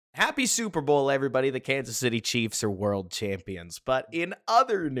Happy Super Bowl, everybody. The Kansas City Chiefs are world champions. But in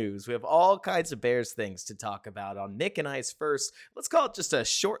other news, we have all kinds of Bears things to talk about on Nick and I's first, let's call it just a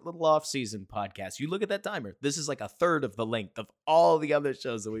short little off-season podcast. You look at that timer. This is like a third of the length of all the other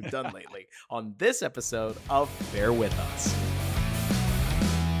shows that we've done lately on this episode of Bear With Us.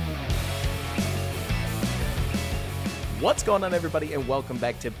 What's going on, everybody, and welcome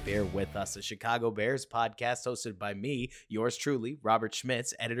back to Bear With Us, a Chicago Bears podcast hosted by me, yours truly, Robert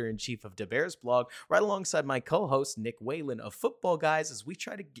Schmitz, editor-in-chief of the Bears blog, right alongside my co-host, Nick Whalen of Football Guys, as we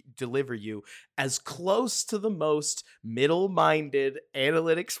try to deliver you as close to the most middle-minded,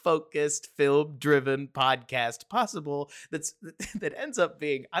 analytics-focused, film-driven podcast possible that ends up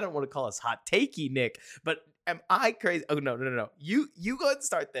being, I don't want to call us hot takey, Nick, but am I crazy? Oh, no. You go ahead and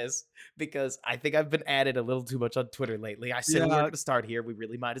start this because I think I've been at it a little too much on Twitter lately. I said we weren't going to start here. We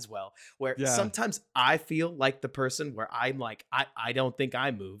really might as well. Where sometimes I feel like the person where I'm like, I don't think I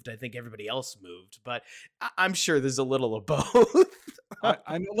moved. I think everybody else moved. But I'm sure there's a little of both.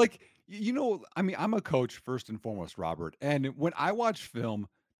 I know, like, I mean, I'm a coach first and foremost, Robert. And when I watch film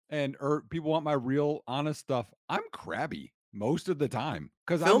or people want my real honest stuff, I'm crabby most of the time.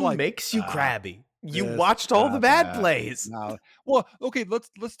 Because film I'm like, makes you crabby. You watched all the bad plays. No. Well, okay,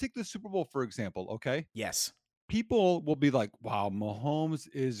 let's take the Super Bowl, for example, okay? Yes. People will be like, wow, Mahomes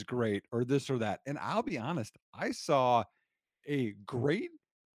is great, or this or that. And I'll be honest, I saw a great,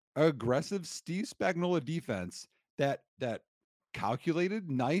 aggressive Steve Spagnuolo defense that calculated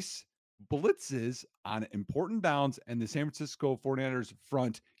nice blitzes on important downs, and the San Francisco 49ers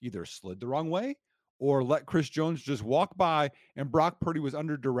front either slid the wrong way or let Chris Jones just walk by, and Brock Purdy was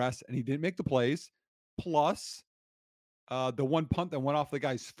under duress and he didn't make the plays. Plus, the one punt that went off the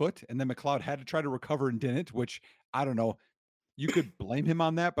guy's foot, and then McLeod had to try to recover and didn't, which I don't know. You could blame him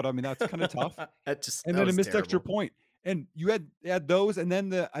on that, but I mean, that's kind of tough. And then a missed extra point. And you had those, and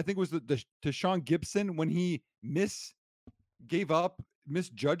then I think it was to Sean Gibson when he misjudged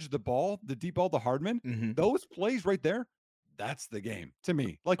the ball, the deep ball to Hardman. Mm-hmm. Those plays right there, that's the game to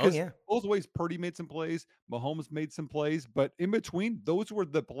me. Like, both ways, Purdy made some plays, Mahomes made some plays, but in between, those were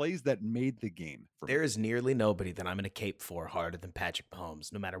the plays that made the game. There is nearly nobody that I'm going to cape for harder than Patrick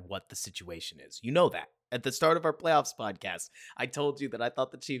Mahomes, no matter what the situation is. You know that. At the start of our playoffs podcast, I told you that I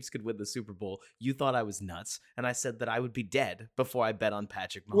thought the Chiefs could win the Super Bowl. You thought I was nuts, and I said that I would be dead before I bet on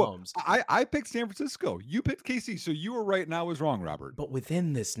Patrick Mahomes. Well, I picked San Francisco. You picked KC, so you were right and I was wrong, Robert. But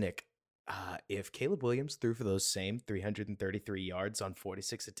within this, Nick, if Caleb Williams threw for those same 333 yards on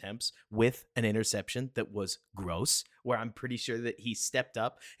 46 attempts with an interception that was gross, where I'm pretty sure that he stepped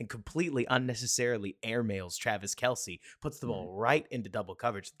up and completely unnecessarily airmails Travis Kelce, puts the ball right into double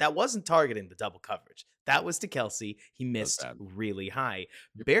coverage. That wasn't targeting the double coverage. That was to Kelce. He missed really high.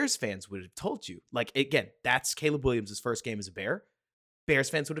 Bears fans would have told you, like, again, that's Caleb Williams' first game as a Bear.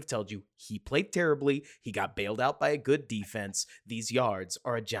 Bears fans would have told you he played terribly. He got bailed out by a good defense. These yards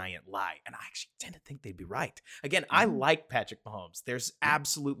are a giant lie. And I actually tend to think they'd be right. Again, I like Patrick Mahomes. There's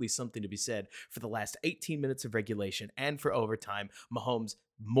absolutely something to be said for the last 18 minutes of regulation and for overtime. Mahomes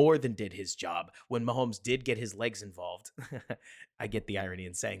more than did his job. When Mahomes did get his legs involved, I get the irony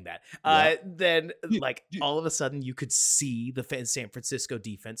in saying that, then all of a sudden you could see the San Francisco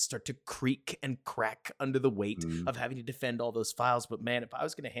defense start to creak and crack under the weight of having to defend all those files. But man, if I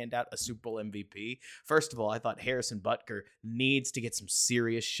was going to hand out a Super Bowl MVP, first of all, I thought Harrison Butker needs to get some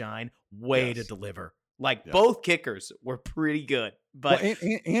serious shine, to deliver. Both kickers were pretty good, but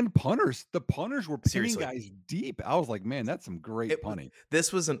and punters. The punters were pinning guys deep. I was like, man, that's some great punting.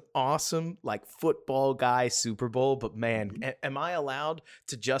 This was an awesome football guy Super Bowl. But man, am I allowed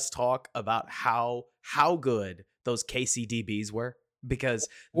to just talk about how good those KCDBs were? Because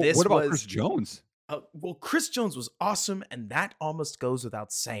what about Chris Jones? Chris Jones was awesome, and that almost goes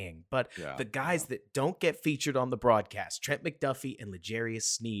without saying. But the guys that don't get featured on the broadcast, Trent McDuffie and L'Jarius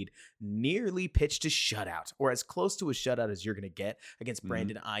Sneed, nearly pitched a shutout, or as close to a shutout as you're going to get against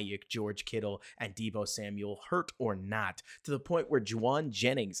Brandon Ayuk, George Kittle, and Deebo Samuel, hurt or not, to the point where Juwan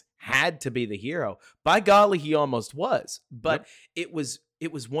Jennings had to be the hero. By golly, he almost was. But it was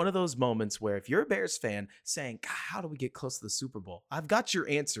one of those moments where if you're a Bears fan saying, God, how do we get close to the Super Bowl? I've got your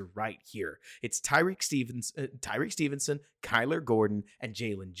answer right here. It's Tyreek Stevenson, Kyler Gordon, and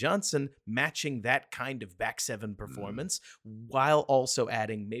Jalen Johnson matching that kind of back seven performance while also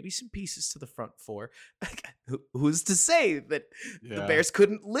adding maybe some pieces to the front four. Who's to say that the Bears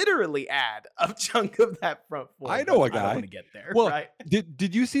couldn't literally add a chunk of that front four? I know a guy. I don't want to get there. Well, right?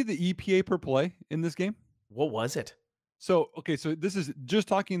 Did you see the EPA per play in this game? What was it? So this is just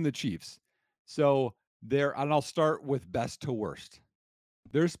talking the Chiefs. So and I'll start with best to worst.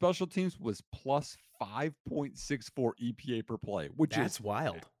 Their special teams was plus 5.64 EPA per play, which That's is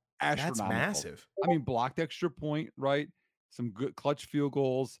wild. That's astronomical. massive. I mean, blocked extra point, right? Some good clutch field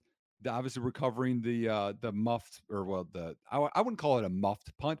goals. Obviously recovering the muffed or well I wouldn't call it a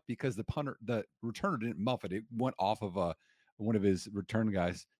muffed punt because the returner didn't muff it. It went off of one of his return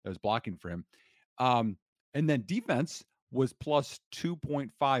guys that was blocking for him. Um, and then defense was plus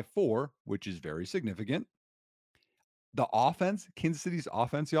 2.54, which is very significant. The offense, Kansas City's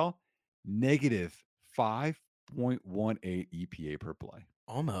offense, y'all, negative 5.18 EPA per play.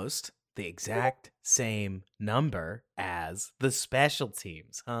 Almost the exact same number as the special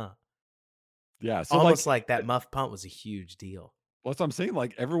teams, huh? Yeah, so Almost like like that muff punt was a huge deal. that's what I'm saying.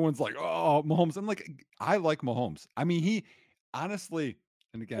 Like everyone's like, oh, Mahomes. I'm like, I like Mahomes. I mean, he honestly,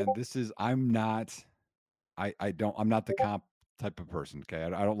 and again, this is I'm not the comp type of person. Okay.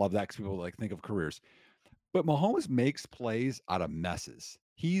 I don't love that because people like think of careers. But Mahomes makes plays out of messes.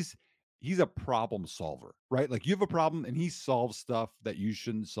 He's a problem solver, right? Like you have a problem and he solves stuff that you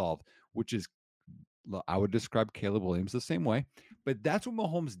shouldn't solve, which is I would describe Caleb Williams the same way. But that's what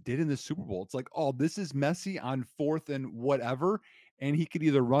Mahomes did in the Super Bowl. It's like, oh, this is messy on fourth and whatever. And he could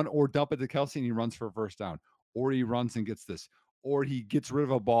either run or dump it to Kelsey and he runs for a first down, or he runs and gets this, or he gets rid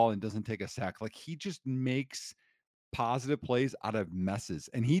of a ball and doesn't take a sack. Like he just makes positive plays out of messes.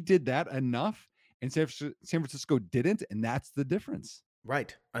 And he did that enough, and San Francisco didn't. And that's the difference.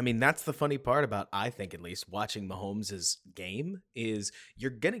 Right. I mean, that's the funny part about, I think at least, watching Mahomes' game is you're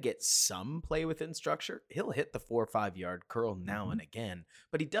going to get some play within structure. He'll hit the 4 or 5 yard curl now Mhm. and again,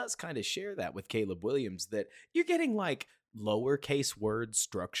 but he does kind of share that with Caleb Williams that you're getting like lowercase word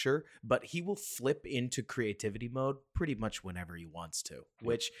structure, but he will flip into creativity mode pretty much whenever he wants to, Yep.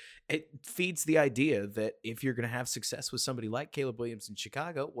 which it feeds the idea that if you're going to have success with somebody like Caleb Williams in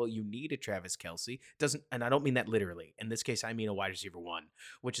Chicago, well, you need a Travis Kelsey. Doesn't, and I don't mean that literally. In this case, I mean a wide receiver one,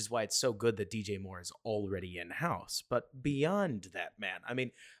 which is why it's so good that DJ Moore is already in house. But beyond that, man, I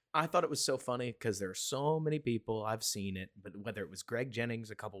mean, I thought it was so funny because there are so many people, I've seen it, but whether it was Greg Jennings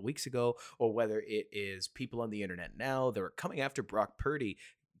a couple weeks ago or whether it is people on the internet now, they're coming after Brock Purdy.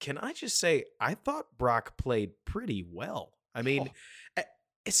 Can I just say, I thought Brock played pretty well. I mean, Oh, e-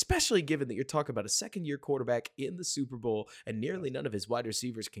 especially given that you're talking about a second-year quarterback in the Super Bowl and nearly yes. none of his wide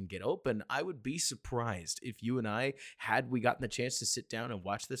receivers can get open. I would be surprised if you and I, had we gotten the chance to sit down and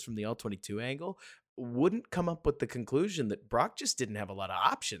watch this from the All-22 angle, wouldn't come up with the conclusion that Brock just didn't have a lot of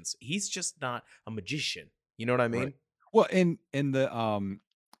options. He's just not a magician. You know what I Right. mean? Well, and the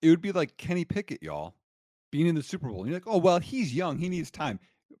it would be like Kenny Pickett, y'all, being in the Super Bowl. You're like, oh well, he's young, he needs time.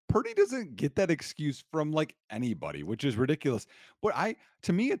 Purdy doesn't get that excuse from like anybody, which is ridiculous. But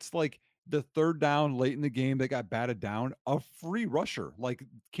to me, it's like the third down late in the game, they got batted down, a free rusher. Like Oh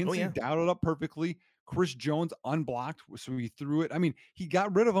Kinsey yeah. dialed it up perfectly. Chris Jones unblocked, so he threw it. I mean, he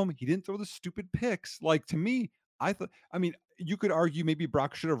got rid of him. He didn't throw the stupid picks. Like to me, I mean, you could argue maybe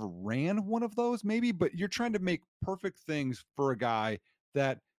Brock should have ran one of those, maybe, but you're trying to make perfect things for a guy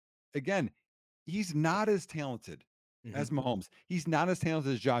that, again, he's not as talented Mhm. as Mahomes. He's not as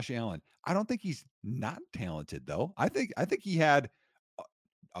talented as Josh Allen. I don't think he's not talented though. I think he had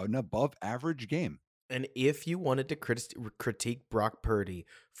an above average game. And if you wanted to critique Brock Purdy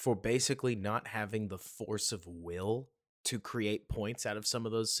for basically not having the force of will to create points out of some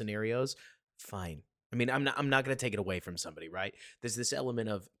of those scenarios, fine. I mean, I'm not going to take it away from somebody, right? There's this element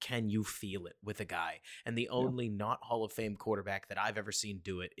of can you feel it with a guy? And the Yeah. only not Hall of Fame quarterback that I've ever seen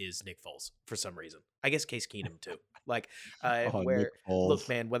do it is Nick Foles for some reason. I guess Case Keenum too. Like, Oh, Nick where look, Foles.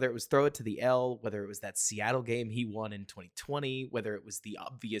 man, whether it was throw it to the L, whether it was that Seattle game he won in 2020, whether it was the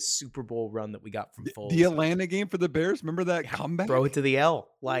obvious Super Bowl run that we got from The Foles, Atlanta game for the Bears. Remember that yeah, throw it comeback? to the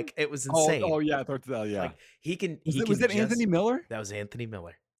L. Like it was Oh, insane. oh yeah, throw it to the yeah. Like he can Was he it was can that Anthony just Miller? that was Anthony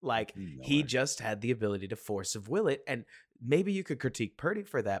Miller. Like Anthony he Miller. just had the ability to force of will it. And maybe you could critique Purdy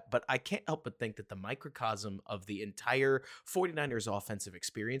for that, but I can't help but think that the microcosm of the entire 49ers offensive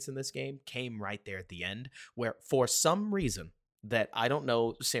experience in this game came right there at the end, where for some reason that I don't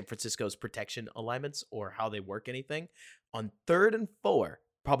know San Francisco's protection alignments or how they work anything, on 3rd and 4,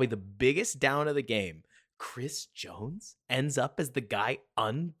 probably the biggest down of the game, Chris Jones ends up as the guy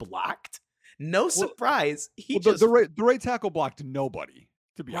unblocked. No Well, surprise. He well, the just right tackle blocked nobody,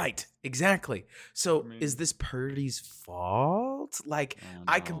 to be right, honest. exactly. I So is mean, this Purdy's fault? Like, oh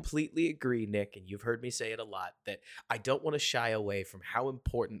I no. completely agree, Nick, and you've heard me say it a lot that I don't want to shy away from how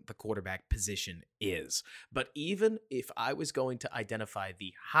important the quarterback position is. But even if I was going to identify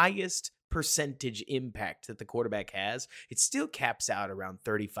the highest percentage impact that the quarterback has, it still caps out around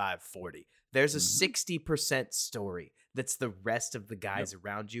 35-40. There's a Mhm. 60% story that's the rest of the Yep. guys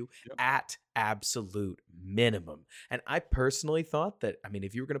around you Yep. at absolute minimum. And I personally thought that, I mean,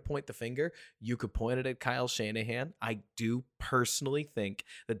 if you were going to point the finger, you could point it at Kyle Shanahan. I do personally think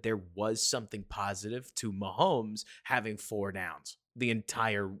that there was something positive to Mahomes having 4 downs the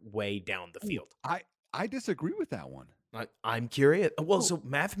entire way down the Ooh, field. I disagree with that one. I'm curious. Well, Oh, so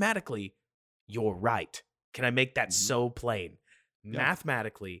mathematically, you're right. Can I make that mhm, so plain? yeah.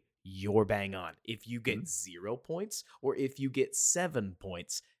 Mathematically, you're bang on. If you Mhm, get 0 points or if you get 7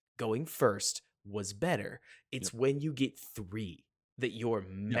 points, going first was better. yep. It's when you get three that you're Yes.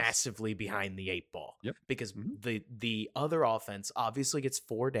 massively behind the 8 ball Yep. because Mhm, the other offense obviously gets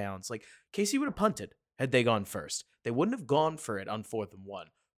 4 downs. Like Casey would have punted had they gone first. They wouldn't have gone for it on 4th and 1.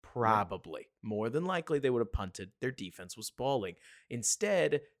 yep. Probably. More than likely, they would have punted. Their defense was balling.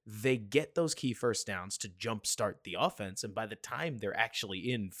 Instead, they get those key first downs to jumpstart the offense. And by the time they're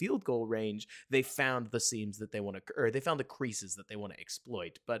actually in field goal range, they found the seams that they want to, or they found the creases that they want to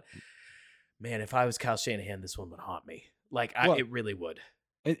exploit. But man, if I was Kyle Shanahan, this one would haunt me. Like, Well, it really would.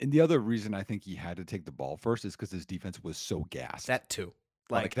 and the other reason I think he had to take the ball first is because his defense was so gassed. That too.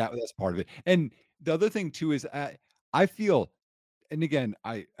 Like, Like, that's part of it. And the other thing too is, I feel, and again,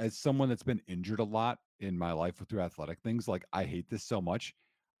 I as someone that's been injured a lot in my life through athletic things, like, I hate this so much.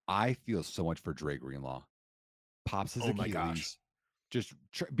 I feel so much for Dre Greenlaw. Pops his oh my gosh. Achilles, just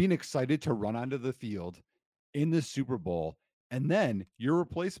being excited to run onto the field in the Super Bowl, and then your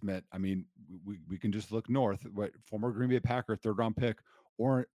replacement. I mean, we can just look north. What former Green Bay Packer third round pick,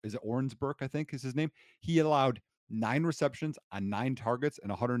 or is it Orensburg? I think is his name. He allowed 9 receptions on 9 targets and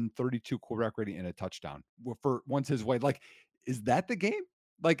 132 quarterback rating and a touchdown for once his way. Like, is that the game?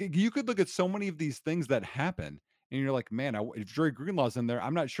 Like, you could look at so many of these things that happen, and you're like, man, if Dre Greenlaw's in there,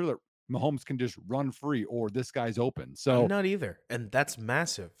 I'm not sure that Mahomes can just run free or this guy's open. I'm So, not either. And that's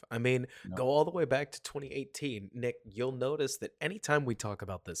massive. I mean, no, go all the way back to 2018. Nick, you'll notice that anytime we talk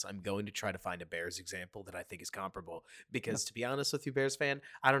about this, I'm going to try to find a Bears example that I think is comparable. yeah, Because to be honest with you, Bears fan,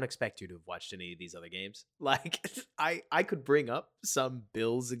 I don't expect you to have watched any of these other games. Like, I could bring up some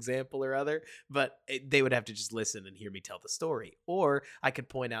Bills example or other, but they would have to just listen and hear me tell the story. Or I could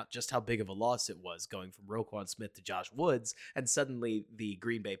point out just how big of a loss it was going from Roquan Smith to Josh Woods, and suddenly the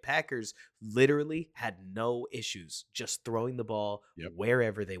Green Bay Packers literally had no issues just throwing the ball yep,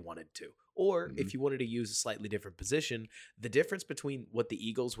 wherever they wanted to. Or mhm. if you wanted to use a slightly different position, the difference between what the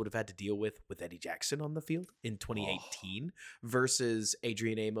Eagles would have had to deal with Eddie Jackson on the field in Oh, 2018 versus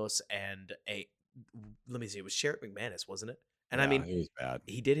Adrian Amos and let me see, it was Sherrick McManus, wasn't it? And I yeah, mean, it was bad.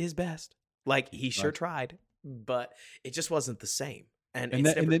 he did his best. Like he sure Right. tried, but it just wasn't the same. And And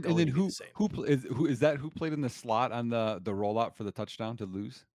it's then never and going then to be the same. who is that who played in the slot on the rollout for the touchdown to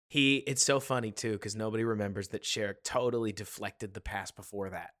lose? It's so funny too because nobody remembers that Sherrick totally deflected the pass before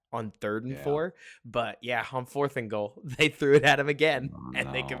that on third and Yeah. 4. But yeah, on 4th and goal, they threw it at him again Oh,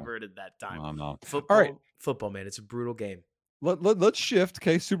 and they no. converted that time. Oh, no. Alright, Football, man, it's a brutal game. let's shift,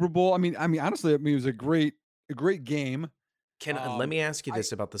 okay, Super Bowl. I mean, honestly, I mean, it was a great game. Let Um, me ask you I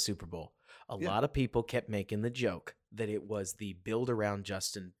this about the Super Bowl. A yeah. lot of people kept making the joke that it was the build around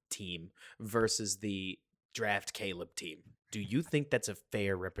Justin team versus the draft Caleb team. Do you think that's a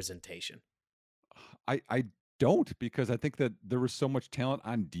fair representation? I don't, because I think that there was so much talent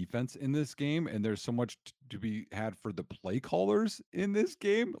on defense in this game, and there's so much to be had for the play callers in this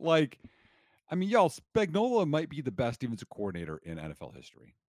game. Like, I mean, y'all, Spagnola might be the best defensive coordinator in NFL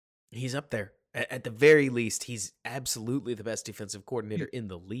history. He's up there. At the very least, he's absolutely the best defensive coordinator He, in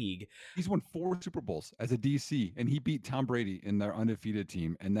the league. he's won 4 Super Bowls as a DC, and he beat Tom Brady in their undefeated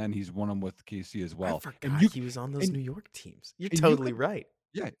team, and then he's won them with KC as I well. forgot he was on those And New York teams. You're and you totally could right.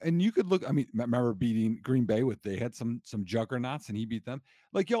 yeah, and you could look. I mean, remember beating Green Bay with they had some juggernauts, and he beat them.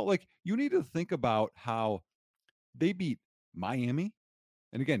 Like, y'all, like, you need to think about how they beat Miami.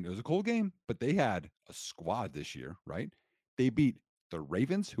 And again, it was a cold game, but they had a squad this year, right? They beat the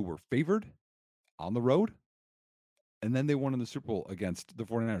Ravens, who were favored on the road, and then they won in the Super Bowl against the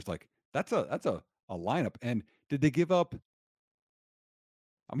 49ers. Like, that's a lineup. And did they give up,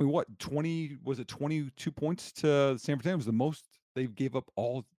 I mean, what, 20, was it 22 points to San Francisco? It was the most they gave up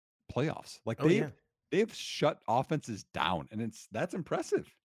all playoffs. Like, Oh yeah. they've shut offenses down, and that's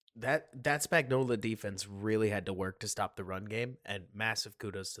impressive. That Spagnola defense really had to work to stop the run game, and massive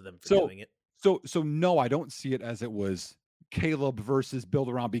kudos to them for So doing it. so no, I don't see it as it was Caleb versus build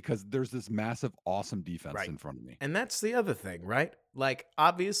around, because there's this massive, awesome defense Right. in front of me. And that's the other thing, right? Like,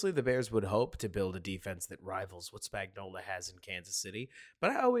 obviously, the Bears would hope to build a defense that rivals what Spagnola has in Kansas City.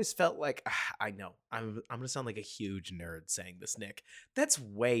 But I always felt like, I know, I'm going to sound like a huge nerd saying this, Nick. That's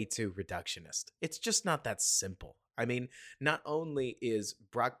way too reductionist. It's just not that simple. I mean, not only is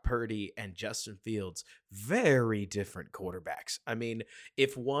Brock Purdy and Justin Fields very different quarterbacks. I mean,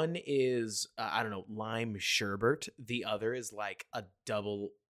 if one is, I don't know, lime sherbet, the other is like a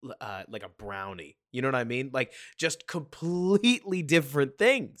double, like a brownie. You know what I mean? Like just completely different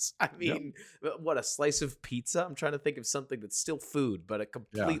things. I Yep. mean, what a slice of pizza. I'm trying to think of something that's still food, but a Yeah.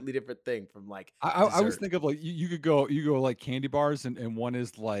 completely different thing from like I always dessert. think of like you could go like candy bars and one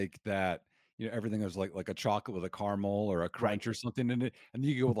is like that, everything is like a chocolate with a caramel or a Right. crunch or something in it, and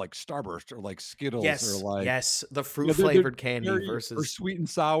you go with like Starburst or like Skittles or Yes, like, yes, the fruit they're flavored candy very or versus sweet and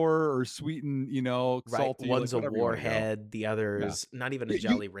sour or sweet and, right, salty, like one's a whatever you wanna go. Warhead, the other Yeah. is not even a You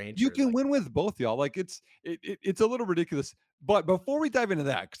Jolly you Rancher, can like, win with both, y'all. Like it's a little ridiculous. But before we dive into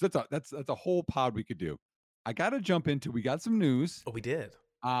that, because that's a whole pod we could do. I gotta jump into we got some news oh, we did.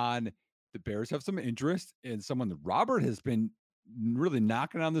 on the Bears have some interest in someone that Robert has been really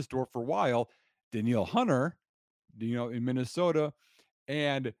knocking on this door for a while, Danielle Hunter, in Minnesota.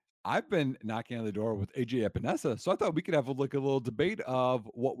 And I've been knocking on the door with AJ Epinesa. So I thought we could have a little debate of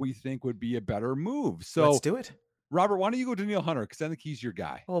what we think would be a better move. Let's So, do it. Robert, why don't you go Danielle Hunter? Because I think he's your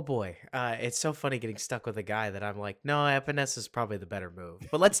guy. Oh boy, it's so funny getting stuck with a guy that I'm like, no, Epinesa is probably the better move.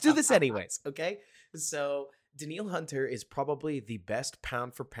 But let's do this anyways, okay? So Daniil Hunter is probably the best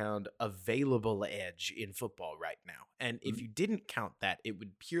pound for pound available edge in football right now. And if Mhm. you didn't count that, it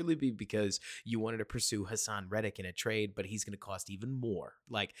would purely be because you wanted to pursue Hassan Reddick in a trade, but he's going to cost even more.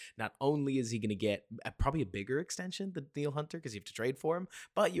 Like, not only is he going to get probably a bigger extension than Daniil Hunter because you have to trade for him,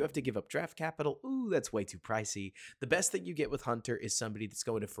 but you have to give up draft capital. Ooh, that's way too pricey. The best thing you get with Hunter is somebody that's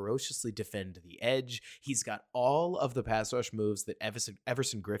going to ferociously defend the edge. He's got all of the pass rush moves that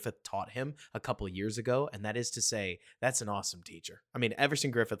Everson Griffith taught him a couple of years ago, and that is to say, that's an awesome teacher. I mean,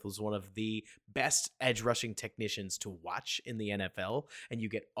 Everson Griffith was one of the best edge rushing technicians to watch in the NFL, and you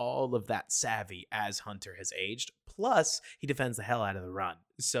get all of that savvy as Hunter has aged. Plus, he defends the hell out of the run.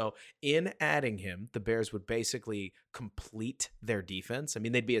 So, in adding him, the Bears would basically complete their defense. I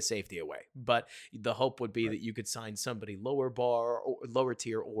mean, they'd be a safety away, but the hope would be Right. that you could sign somebody lower bar or lower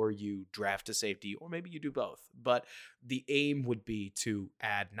tier, or you draft a safety, or maybe you do both. But the aim would be to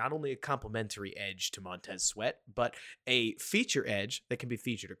add not only a complementary edge to Montez Sweat, but a feature edge that can be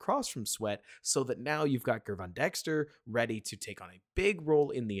featured across from Sweat, so that now you've got Gervon Dexter ready to take on a big role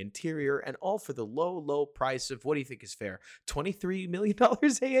in the interior, and all for the low price of, what do you think is fair? $23 million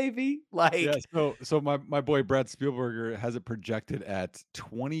AAV? Yeah, Like, so my boy Brad Spielberger has it projected at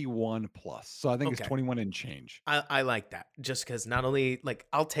 21 plus. So I think it's okay. 21 and change. I like that, just because not only like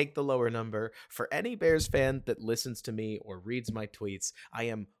I'll take the lower number for any Bears fan that listens to me or reads my tweets. I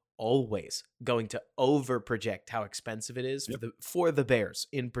am always going to over project how expensive it is for Yep. the Bears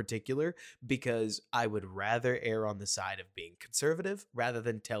in particular, because I would rather err on the side of being conservative rather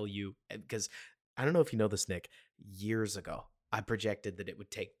than tell you, because I don't know if you know this, Nick. Years ago, I projected that it would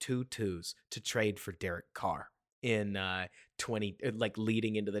take two twos to trade for Derek Carr in 20, like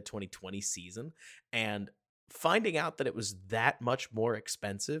leading into the 2020 season, and finding out that it was that much more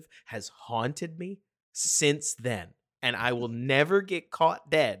expensive has haunted me since then. And I will never get caught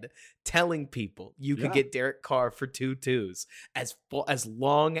dead telling people you could Yeah. get Derek Carr for two twos as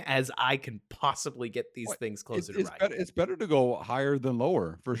long as I can possibly get these What things it's closer to it's right. better it's better to go higher than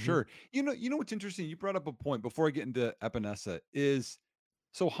lower for Mhm. sure. You know what's interesting? You brought up a point before I get into Epinesa is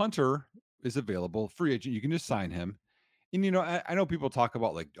so Hunter is available, free agent. You can just sign him. And I know people talk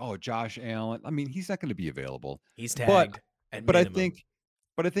about like, oh, Josh Allen. I mean, he's not going to be available. He's But tagged at but I minimum. think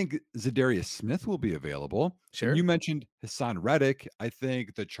but I think Zadarius Smith will be available. And you Sure. mentioned Hassan Reddick. I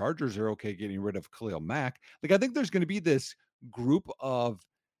think the Chargers are okay getting rid of Khalil Mack. Like I think there's going to be this group of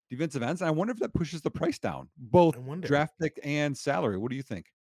defensive ends. And I wonder if that pushes the price down, both I wonder. draft pick and salary. What do you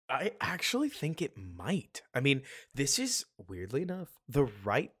think? I actually think it might. I mean, this is weirdly enough the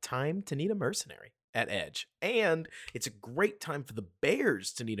right time to need a mercenary at edge. And it's a great time for the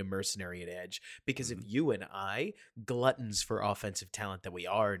Bears to need a mercenary at edge, because if Mhm. you and I, gluttons for offensive talent that we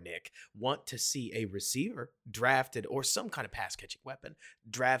are, Nick, want to see a receiver drafted, or some kind of pass catching weapon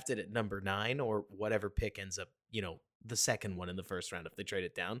drafted at number 9, or whatever pick ends up, the second one in the first round if they trade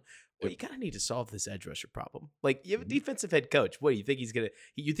it down, well, Yep. you kind of need to solve this edge rusher problem. Like, you have a Mhm. defensive head coach. What do you think he's gonna?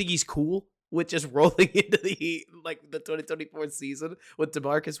 You think he's cool with just rolling into the 2024 season with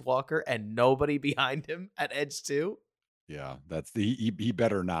DeMarcus Walker and nobody behind him at edge two? Yeah, that's he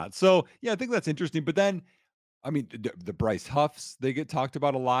better not. So yeah, I think that's interesting. But then I mean, the Bryce Huffs, they get talked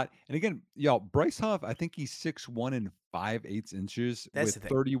about a lot. And again, Bryce Huff, I think he's 6'1" and 5/8 inches That's with the thing.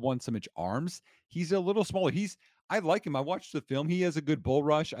 31 some inch arms. He's a little smaller. I like him. I watched the film. He has a good bull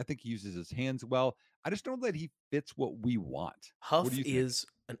rush. I think he uses his hands well. I just don't know that he fits what we want. What do Huff you think? is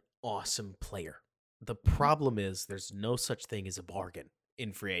an awesome player. The Mhm. problem is there's no such thing as a bargain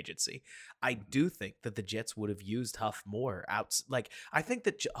in free agency. I do think that the Jets would have used Huff more outs like I think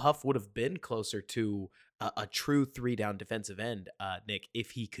that Huff would have been closer to a true three down defensive end, Nick,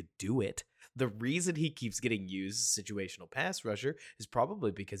 if he could do it. The reason he keeps getting used as a situational pass rusher is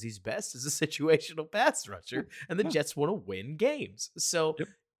probably because he's best as a situational pass Yeah. rusher, and the Yeah. Jets want to win games. So Yep.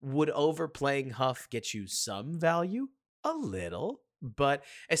 would overplaying Huff get you some value? A little, but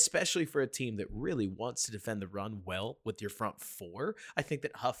especially for a team that really wants to defend the run well with your front four, I think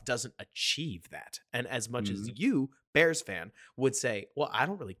that Huff doesn't achieve that. And as much as Mhm. you, Bears fan, would say, well, I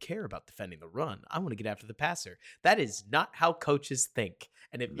don't really care about defending the run. I want to get after the passer. That is not how coaches think.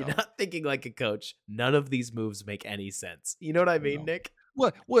 And if you're No. not thinking like a coach, none of these moves make any sense. You know what I mean, No. Nick?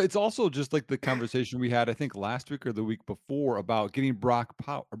 Well, it's also just like the conversation we had, I think last week or the week before about getting Brock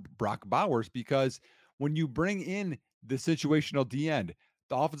Bowers, because when you bring in the situational D end,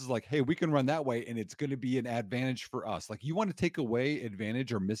 the offense is like, hey, we can run that way, and it's going to be an advantage for us. Like you want to take away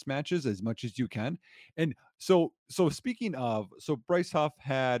advantage or mismatches as much as you can. And so speaking of, so Bryce Huff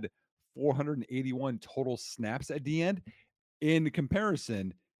had 481 total snaps at the end. In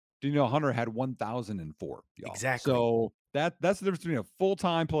comparison, Danielle Hunter had 1,004, y'all. Exactly. So that's the difference between a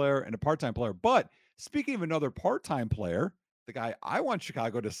full-time player and a part-time player. But speaking of another part-time player, the guy I want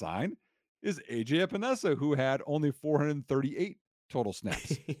Chicago to sign is AJ Epinesa, who had only 438 total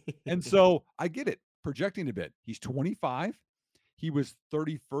snaps. And so I get it, projecting a bit. He's 25. He was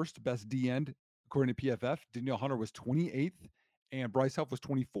 31st best D end according to PFF. Danielle Hunter was 28th, and Bryce Huff was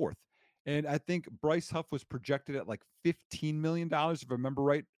 24th. And I think Bryce Huff was projected at like $15 million, if I remember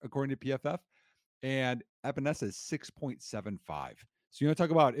right, according to PFF. And Epinesa is 6.75. So you want to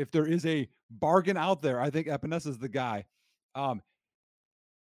talk about if there is a bargain out there, I think Epinesa is the guy. Um,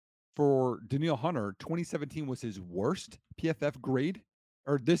 for Daniil Hunter, 2017 was his worst PFF grade,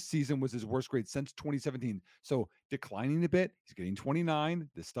 or this season was his worst grade since 2017. So declining a bit. He's getting 29.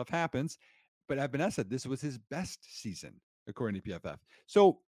 This stuff happens. But Epinesa, this was his best season, according to PFF.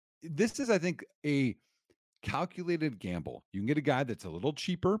 So this is, I think, a calculated gamble. You can get a guy that's a little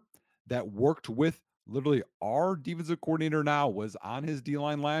cheaper that worked with literally our defensive coordinator now was on his D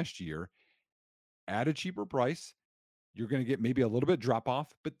line last year at a cheaper price. You're going to get maybe a little bit drop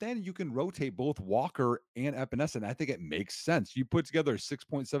off, but then you can rotate both Walker and Epinesa. And I think it makes sense. You put together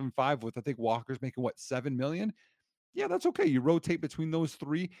 6.75 with, I think Walker's making what, 7 million. Yeah, that's okay. You rotate between those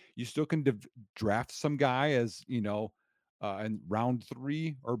three. You still can draft some guy as, in round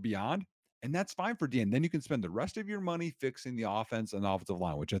 3 or beyond. And that's fine for Dan. Then you can spend the rest of your money fixing the offense and offensive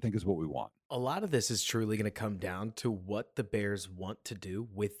line, which I think is what we want. A lot of this is truly going to come down to what the Bears want to do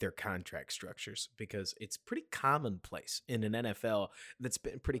with their contract structures because it's pretty commonplace in an NFL that's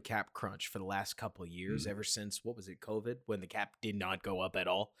been pretty cap crunch for the last couple of years, Mm. ever since what was it, COVID, when the cap did not go up at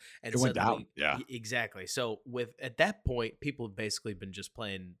all. And It went down. suddenly, Yeah. exactly. So, with at that point, people have basically been just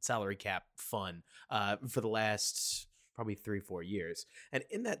playing salary cap fun for the last probably 3, 4 years. And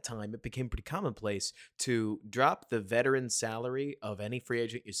in that time, it became pretty commonplace to drop the veteran salary of any free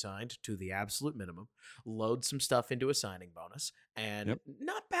agent you signed to the absolute minimum, load some stuff into a signing bonus, and Yep.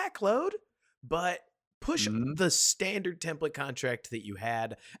 not backload, but push Mhm. the standard template contract that you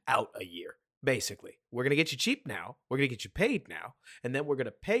had out a year. Basically, we're going to get you cheap now. We're going to get you paid now. And then we're going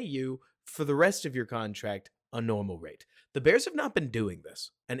to pay you for the rest of your contract a normal rate. The Bears have not been doing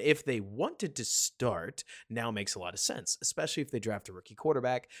this. And if they wanted to start, now makes a lot of sense, especially if they draft a rookie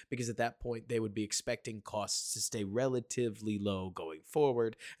quarterback, because at that point they would be expecting costs to stay relatively low going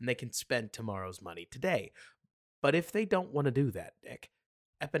forward, and they can spend tomorrow's money today. But if they don't want to do that, Nick,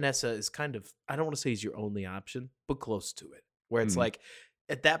 Epinesa is kind of, I don't want to say he's your only option, but close to it. Where it's Mhm. like,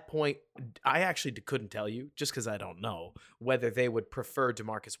 at that point, I actually couldn't tell you, just because I don't know, whether they would prefer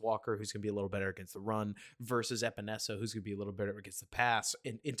Demarcus Walker, who's going to be a little better against the run, versus Epinesa, who's going to be a little better against the pass,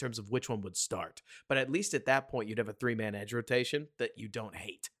 in terms of which one would start. But at least at that point, you'd have a 3-man edge rotation that you don't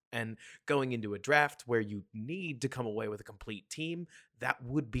hate. And going into a draft where you need to come away with a complete team, that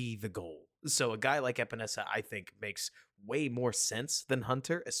would be the goal. So a guy like Epinesa, I think, makes way more sense than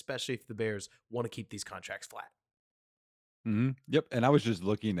Hunter, especially if the Bears want to keep these contracts flat. Mhm. Yep, and I was just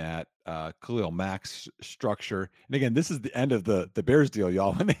looking at, Khalil Mack's structure, and again, this is the end of the Bears deal,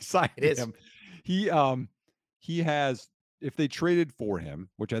 y'all, when they signed It is. him. He, um, he has if they traded for him,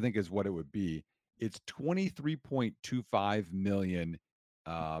 which I think is what it would be, it's 23.25 million,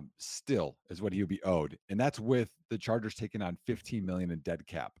 still is what he would be owed, and that's with the Chargers taking on 15 million in dead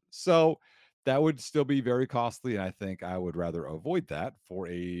cap. So, that would still be very costly, and I think I would rather avoid that for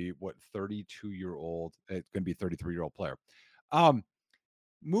a, what, 32-year-old it's gonna be 33-year-old player. Um,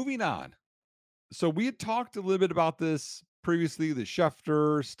 Moving on. So we had talked a little bit about this previously, the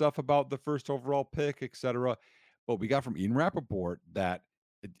Schefter stuff about the first overall pick, etc. But we got from Ian Rappaport that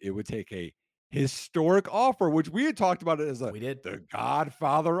it would take a historic offer, which we had talked about it as We did. the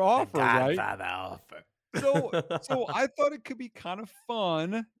Godfather The offer, right? Godfather offer. So I thought it could be kind of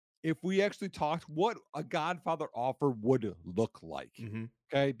fun if we actually talked what a Godfather offer would look like. Hmm.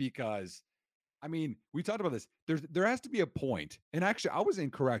 Okay, because I mean, we talked about this. There has to be a point, and actually, I was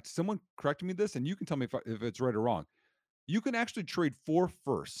incorrect. Someone corrected me this, and you can tell me if it's right or wrong. You can actually trade 4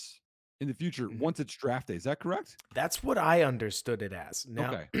 firsts in the future Hmm. once it's draft day. Is that correct? That's what I understood it as.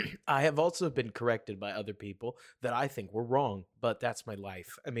 Now, Okay. I have also been corrected by other people that I think were wrong, but that's my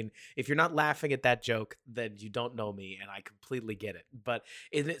life. I mean, if you're not laughing at that joke, then you don't know me, and I completely get it. But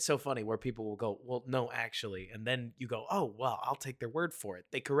isn't it so funny where people will go, well, no, actually. And then you go, oh, well, I'll take their word for it.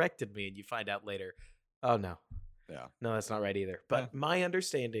 They corrected me, and you find out later, oh, no, Yeah. no, that's not right either. Yeah. But my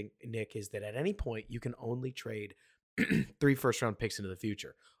understanding, Nick, is that at any point you can only trade 3 first round picks into the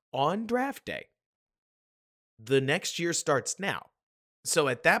future. On draft day, the next year starts now. So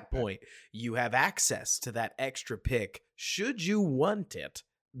at that Okay. point, you have access to that extra pick should you want it,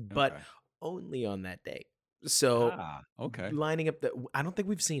 but Okay. only on that day. So Okay. lining up the, I don't think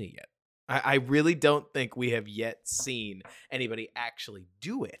we've seen it yet. I really don't think we have yet seen anybody actually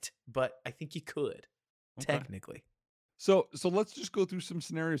do it, but I think you could, Okay. technically. So let's just go through some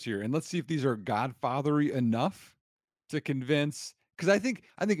scenarios here and let's see if these are godfathery enough to convince because I think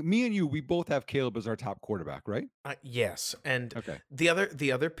me and you we both have Caleb as our top quarterback, right? Yes, and Okay. the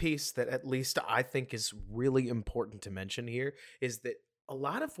other piece that at least I think is really important to mention here is that a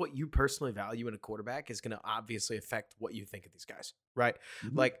lot of what you personally value in a quarterback is going to obviously affect what you think of these guys, right?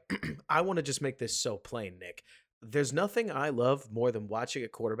 Mhm. Like, I want to just make this so plain, Nick. There's nothing I love more than watching a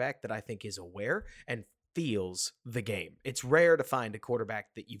quarterback that I think is aware and feels the game. It's rare to find a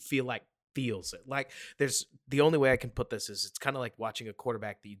quarterback that you feel like feels it. Like there's the only way I can put this is it's kind of like watching a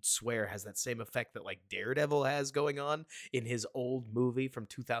quarterback that you'd swear has that same effect that like Daredevil has going on in his old movie from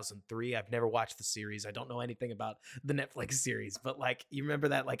 2003. I've never watched the series. I don't know anything about the Netflix series, but like you remember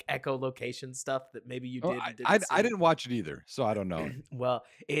that like echolocation stuff that maybe you Oh, did and I didn't I see. didn't watch it either, so I don't know. Well,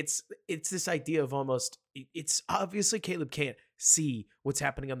 it's this idea of almost it's obviously Caleb can't see what's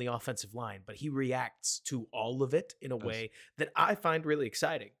happening on the offensive line, but he reacts to all of it in a Yes. way that I find really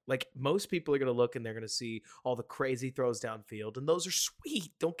exciting. Like most people are going to look and they're going to see all the crazy throws downfield, and those are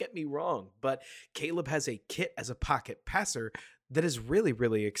sweet. Don't get me wrong, but Caleb has a kit as a pocket passer that is really,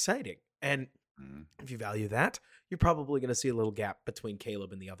 really exciting. And Mm, if you value that, you're probably going to see a little gap between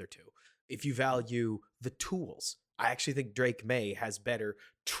Caleb and the other two. If you mm, value the tools, I actually think Drake May has better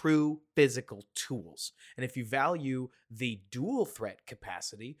true physical tools. And if you value the dual threat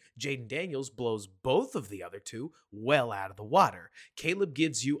capacity, Jaden Daniels blows both of the other two well out of the water. Caleb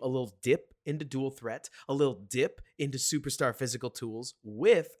gives you a little dip into dual threat, a little dip into superstar physical tools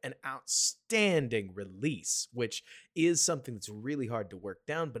with an outstanding release, which is something that's really hard to work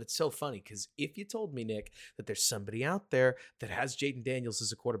down. But it's so funny because if you told me, Nick, that there's somebody out there that has Jaden Daniels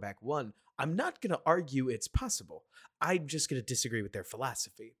as a quarterback one, I'm not going to argue it's possible. I'm just going to disagree with their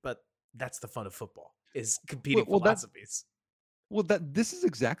philosophy. But that's the fun of football is well competing well, that philosophies. Well, that this is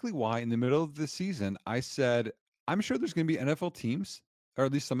exactly why in the middle of the season I said I'm sure there's going to be NFL teams, or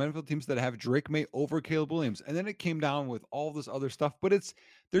at least some NFL teams that have Drake May over Caleb Williams, and then it came down with all this other stuff. But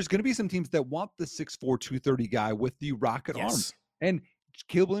there's going to be some teams that want the 6'4", 230 guy with the rocket arm, Yes. and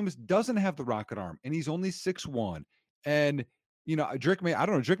Caleb Williams doesn't have the rocket arm, and he's only 6'1". And Drake May, I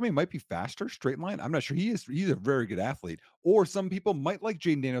don't know, Drake May might be faster straight line. I'm not sure. He's a very good athlete. Or some people might like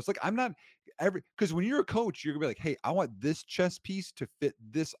Jaden Daniels. Like I'm not because when you're a coach, you're gonna be like, hey, I want this chess piece to fit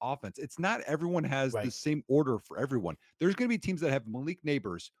this offense. It's not everyone has the Right. same order for everyone. There's gonna be teams that have Malik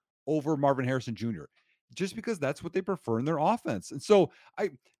Neighbors over Marvin Harrison Jr. just because that's what they prefer in their offense. And so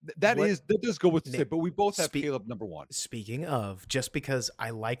What, that does go with to say, Nick, but we both have speak. Caleb number one. Speaking of, just because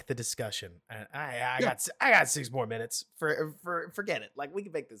I like the discussion, and Yeah, I got 6 more minutes for forget it. Like we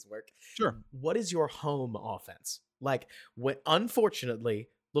can make this work. sure. What is your home offense? Like when unfortunately,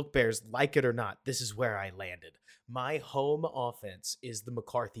 look Bears, like it or not, this is where I landed. My home offense is the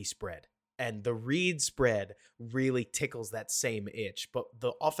McCarthy spread. And the Reed spread really tickles that same itch. But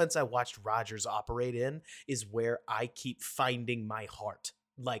the offense I watched Rodgers operate in is where I keep finding my heart.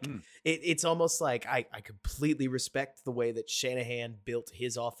 Like Mm, it's almost like I completely respect the way that Shanahan built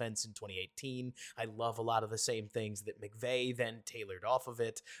his offense in 2018. I love a lot of the same things that McVay then tailored off of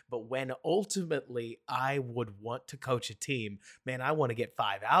it. But when ultimately I would want to coach a team, man, I want to get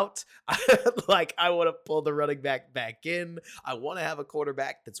five out. Like I want to pull the running back in. I want to have a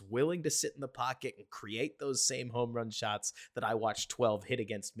quarterback that's willing to sit in the pocket and create those same home run shots that I watched 12 hit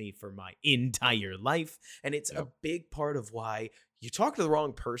against me for my entire life. And it's a yep. big part of why you talk to the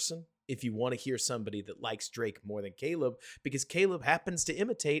wrong person if you want to hear somebody that likes Drake more than Caleb, because Caleb happens to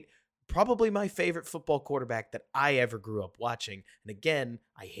imitate probably my favorite football quarterback that I ever grew up watching. And again,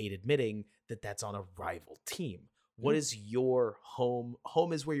 I hate admitting that that's on a rival team. What Yeah. is your home?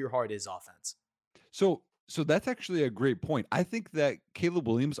 Home is where your heart is offense. So that's actually a great point. I think that Caleb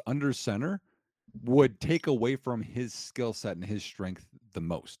Williams under center would take away from his skill set and his strength the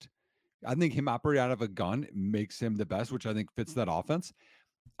most. I think him operating out of a gun makes him the best, which I think fits that offense.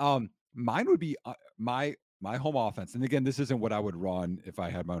 Mine would be my home offense. And again, this isn't what I would run if I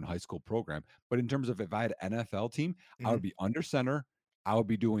had my own high school program, but in terms of if I had an NFL team, I would Mhm. be under center. I would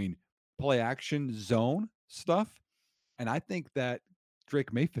be doing play action zone stuff. And I think that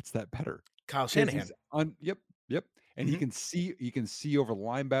Drake May fits that better Kyle because he's Shanahan. on. Yep, yep, and Mhm. he can see over the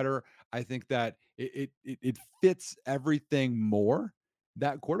line better. I think that it fits everything more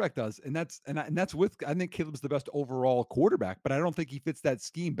that quarterback does, and that's with I think Caleb's the best overall quarterback, but I don't think he fits that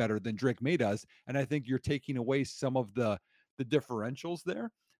scheme better than Drake May does, and I think you're taking away some of the differentials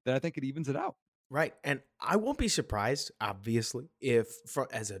there that I think it evens it out. Right. And I won't be surprised, obviously, if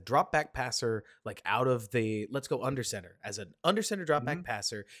as a drop back passer, like out of the, let's go under center, as an under center drop back Mhm,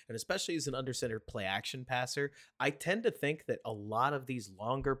 passer, and especially as an under center play action passer, I tend to think that a lot of these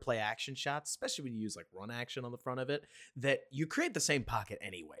longer play action shots, especially when you use like run action on the front of it, that you create the same pocket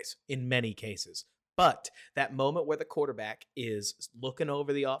anyways, in many cases. But that moment where the quarterback is looking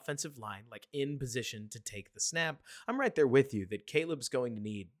over the offensive line, like in position to take the snap, I'm right there with you that Caleb's going to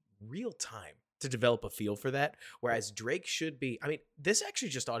need real time to develop a feel for that. yep, Whereas Drake should be, I mean, this actually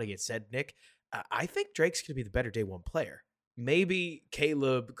just ought to get said, Nick. I think Drake's going to be the better day one player. Maybe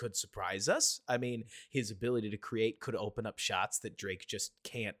Caleb could surprise us. I mean, his ability to create could open up shots that Drake just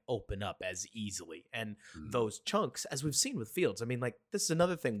can't open up as easily. And mhm, those chunks, as we've seen with Fields, I mean, like, this is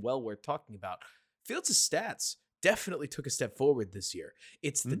another thing well worth talking about. Fields' stats definitely took a step forward this year.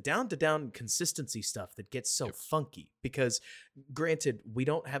 It's the mhm, down to down consistency stuff that gets so yep, funky because granted, we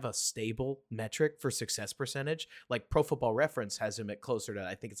don't have a stable metric for success percentage. Like Pro Football Reference has him at closer to,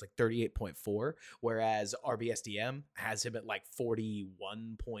 I think it's like 38.4, whereas RBSDM has him at like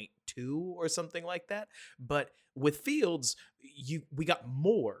 41.2 or something like that. But with Fields, we got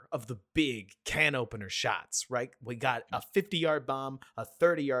more of the big can opener shots, right? We got a yep, 50-yard bomb, a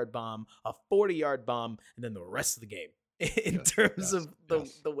 30-yard bomb, a 40-yard bomb, and then the rest of the game in yes, terms yes, of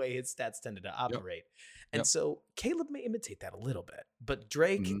yes, the way his stats tended to yep, operate. And yep, so Caleb may imitate that a little bit. But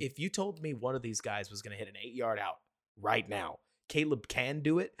Drake, mhm, if you told me one of these guys was going to hit an 8-yard out right now, Caleb can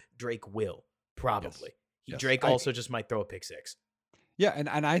do it. Drake will yes, probably. yes. Drake I also just might throw a pick six. Yeah, and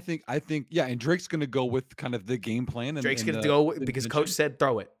I think yeah, and Drake's gonna go with kind of the game plan and Drake's going to the go because coach intention. said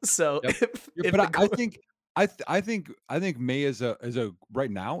throw it. So Yep. Yeah, if but the I think I think May is a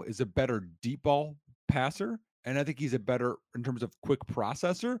right now is a better deep ball passer, and I think he's a better in terms of quick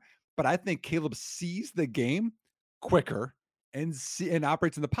processor, but I think Caleb sees the game quicker and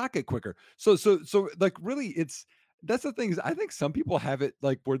operates in the pocket quicker. So like really it's that's the thing is I think some people have it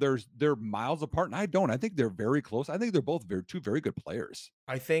like where they're miles apart and I don't. I think they're very close. I think they're both two very good players.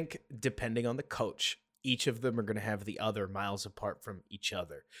 I think depending on the coach, each of them are going to have the other miles apart from each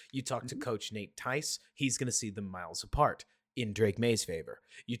other. You talk to Mhm. Coach Nate Tice, he's going to see them miles apart in Drake May's favor.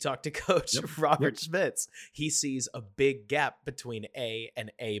 You talk to Coach Yep. Yep. Robert Schmitz, he sees a big gap between A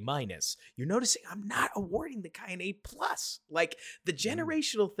and A minus. You're noticing I'm not awarding the guy an A plus. Like the Mhm.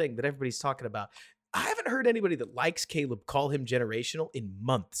 generational thing that everybody's talking about. I haven't heard anybody that likes Caleb call him generational in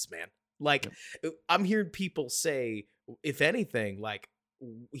months, man. Like Yep. I'm hearing people say, if anything, like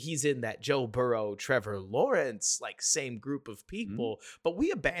he's in that Joe Burrow, Trevor Lawrence, like same group of Mhm. people. But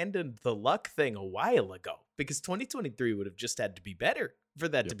we abandoned the luck thing a while ago because 2023 would have just had to be better for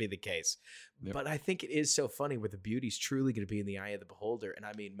that to Yep. be the case. Yep. But I think it is so funny where the beauty's truly going to be in the eye of the beholder. And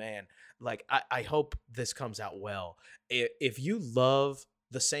I mean, man, like I hope this comes out well. If you love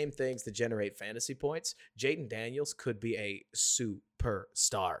the same things that generate fantasy points, Jaden Daniels could be a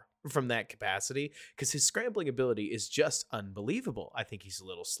superstar from that capacity because his scrambling ability is just unbelievable. I think he's a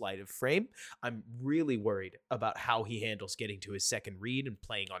little slight of frame. I'm really worried about how he handles getting to his second read and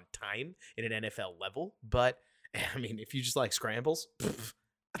playing on time in an NFL level. But I mean, if you just like scrambles,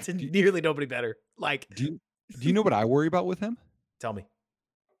 Do nearly nobody better. Like, do you do you know what I worry about with him? tell me.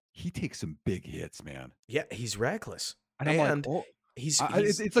 he takes some big hits, man. Yeah, he's reckless. And I'm like, And "Oh." he's It's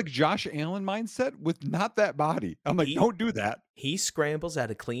he's it's like Josh Allen mindset with not that body. I'm like, he "Don't do that." he scrambles out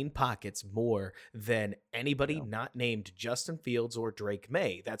of clean pockets more than anybody Yeah. not named Justin Fields or Drake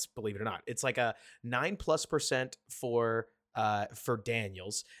May. That's, believe it or not. It's like a 9+% for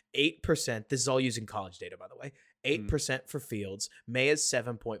Daniels, 8%. This is all using college data, by the way. Mm. 8% for Fields. May is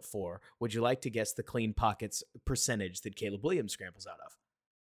 7.4. Would you like to guess the clean pockets percentage that Caleb Williams scrambles out of?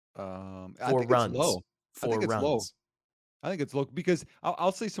 I For think it's runs. low. I For think it's low. runs. I think it's low because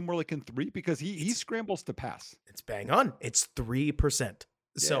I'll say somewhere like in 3 because he It's scrambles to pass. it's bang on. It's 3%.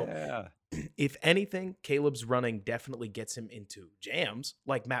 So Yeah. if anything, Caleb's running definitely gets him into jams,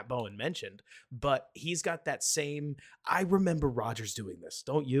 like Matt Bowen mentioned, but he's got that same. I remember Rodgers doing this,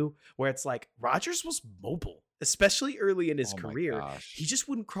 don't you? Where it's like Rodgers was mobile, especially early in his Oh my career. He gosh. just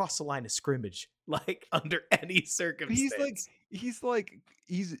wouldn't cross the line of scrimmage, like under any But circumstance. he's like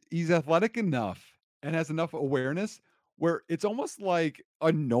he's athletic enough and has enough awareness where it's almost like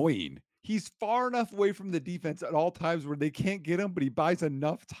annoying. He's far enough away from the defense at all times where they can't get him, but he buys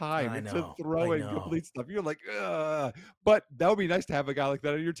enough I time to know. throw I and know. complete stuff. You're like, ugh. But that would be nice to have a guy like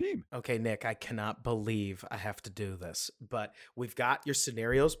that on your team. Okay, Nick, I cannot believe I have to do this, but we've got your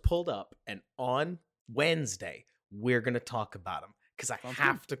scenarios pulled up, and on Wednesday, we're going to talk about them because I Sounds good.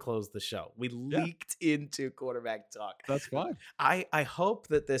 have to close the show. We Yeah, leaked into quarterback talk. that's fine. I hope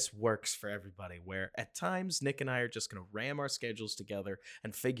that this works for everybody, where at times Nick and I are just going to ram our schedules together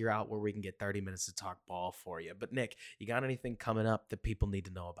and figure out where we can get 30 minutes to talk ball for you. But, Nick, you got anything coming up that people need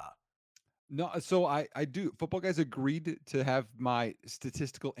to know about? No, so I do. Football Guys agreed to have my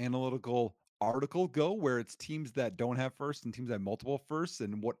statistical analytical article go where it's teams that don't have first and teams that have multiple firsts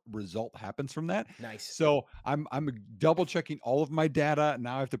and what result happens from that. Nice. So I'm double checking all of my data.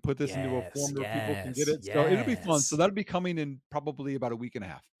 Now I have to put this into a Yes, form where people can get yes, it. So it'll be fun. So yes. that'll be coming in probably about a week and a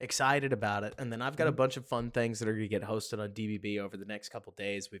half. Excited about it. And then I've got a Mhm. bunch of fun things that are going to get hosted on DBB over the next couple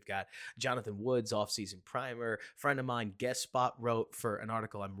days. We've got Jonathan Woods off-season primer. Friend of mine guest spot wrote for an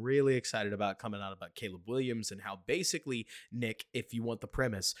article I'm really excited about coming out about Caleb Williams and how basically, Nick, if you want the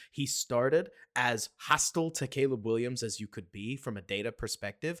premise, he started as hostile to Caleb Williams as you could be from a data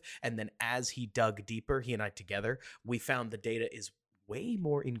perspective. And then as he dug deeper, he and I together, we found the data is way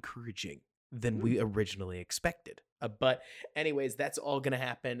more encouraging than Mm. we originally expected. But anyways, that's all going to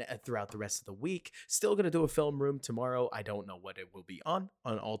happen throughout the rest of the week. Still going to do a film room tomorrow. I don't know what it will be on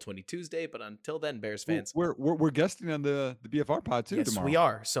All 20 Tuesday, but until then, Bears Well, fans, we're guesting on the BFR pod too yes, we tomorrow.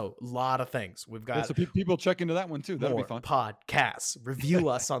 are. So a lot of things. We've Yeah, got so people check into that one too. That'll be more fun. podcasts. Review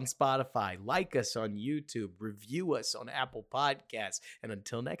us on Spotify, like us on YouTube, review us on Apple Podcasts. And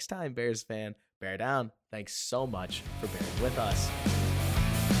until next time, Bears fan, bear down. Thanks so much for bearing with us.